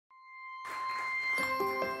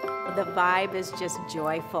The vibe is just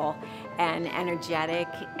joyful and energetic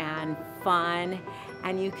and fun,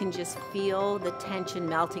 and you can just feel the tension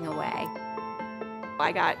melting away.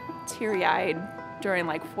 I got teary-eyed during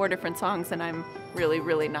like 4 different songs, and I'm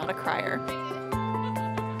really not a crier.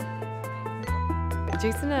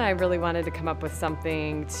 Jason and I really wanted to come up with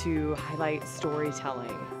something to highlight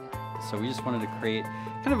storytelling. So we just wanted to create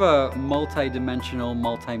kind of a multi-dimensional,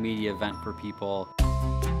 multimedia event for people.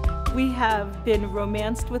 We have been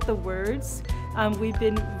romanced with the words. We've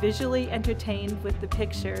been visually entertained with the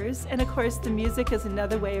pictures. And of course, the music is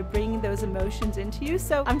another way of bringing those emotions into you.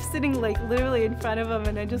 So I'm sitting like literally in front of them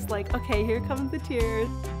and I'm just like, okay, here comes the tears.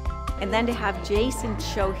 And then to have Jason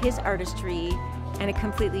show his artistry in a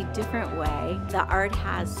completely different way. The art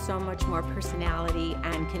has so much more personality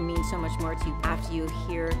and can mean so much more to you after you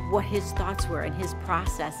hear what his thoughts were and his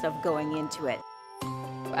process of going into it.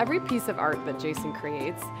 Every piece of art that Jason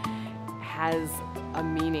creates has a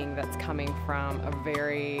meaning that's coming from a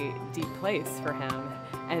very deep place for him,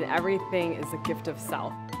 and everything is a gift of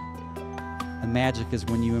self. The magic is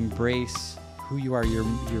when you embrace who you are, your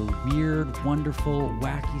weird, wonderful,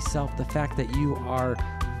 wacky self, the fact that you are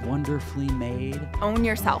wonderfully made. Own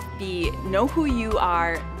yourself. Know who you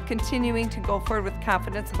are, continuing to go forward with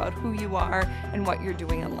confidence about who you are and what you're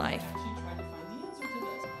doing in life.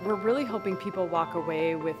 We're really hoping people walk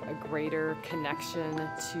away with a greater connection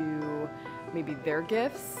to maybe their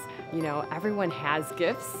gifts. You know, everyone has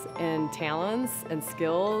gifts and talents and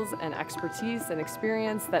skills and expertise and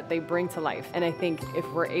experience that they bring to life. And I think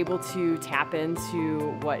if we're able to tap into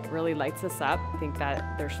what really lights us up, I think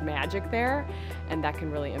that there's magic there, and that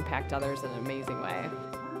can really impact others in an amazing way.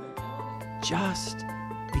 Just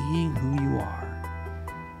being who you are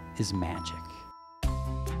is magic.